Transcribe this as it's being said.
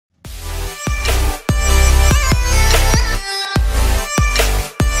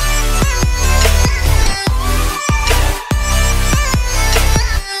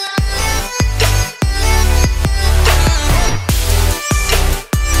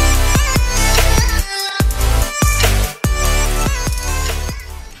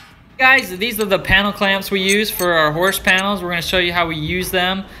guys, these are the panel clamps we use for our horse panels. We're going to show you how we use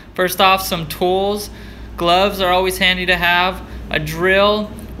them. First off, some tools. Gloves are always handy to have. A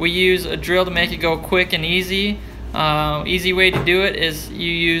drill. We use a drill to make it go quick and easy. Easy way to do it is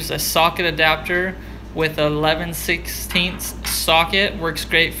you use a socket adapter with 11/16 socket. Works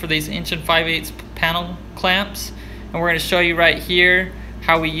great for these 1 5/8 panel clamps. And we're going to show you right here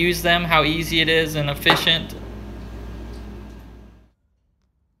how we use them, how easy it is and efficient.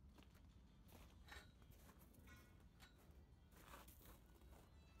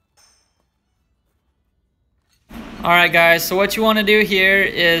 Alright guys, so what you want to do here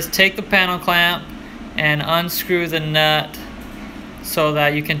is take the panel clamp and unscrew the nut so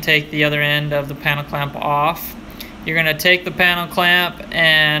that you can take the other end of the panel clamp off. You're going to take the panel clamp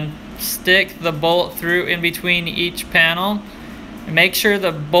and stick the bolt through in between each panel. Make sure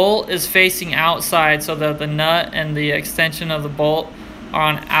the bolt is facing outside so that the nut and the extension of the bolt are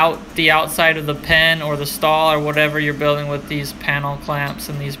on the outside of the pen or the stall or whatever you're building with these panel clamps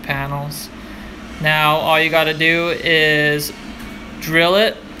and these panels. Now all you got to do is drill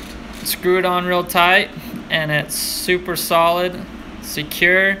it, screw it on real tight, and it's super solid,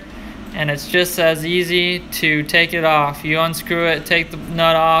 secure, and it's just as easy to take it off. You unscrew it, take the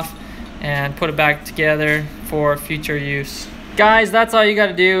nut off, and put it back together for future use. Guys, that's all you got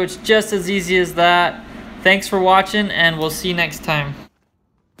to do. It's just as easy as that. Thanks for watching, and we'll see you next time.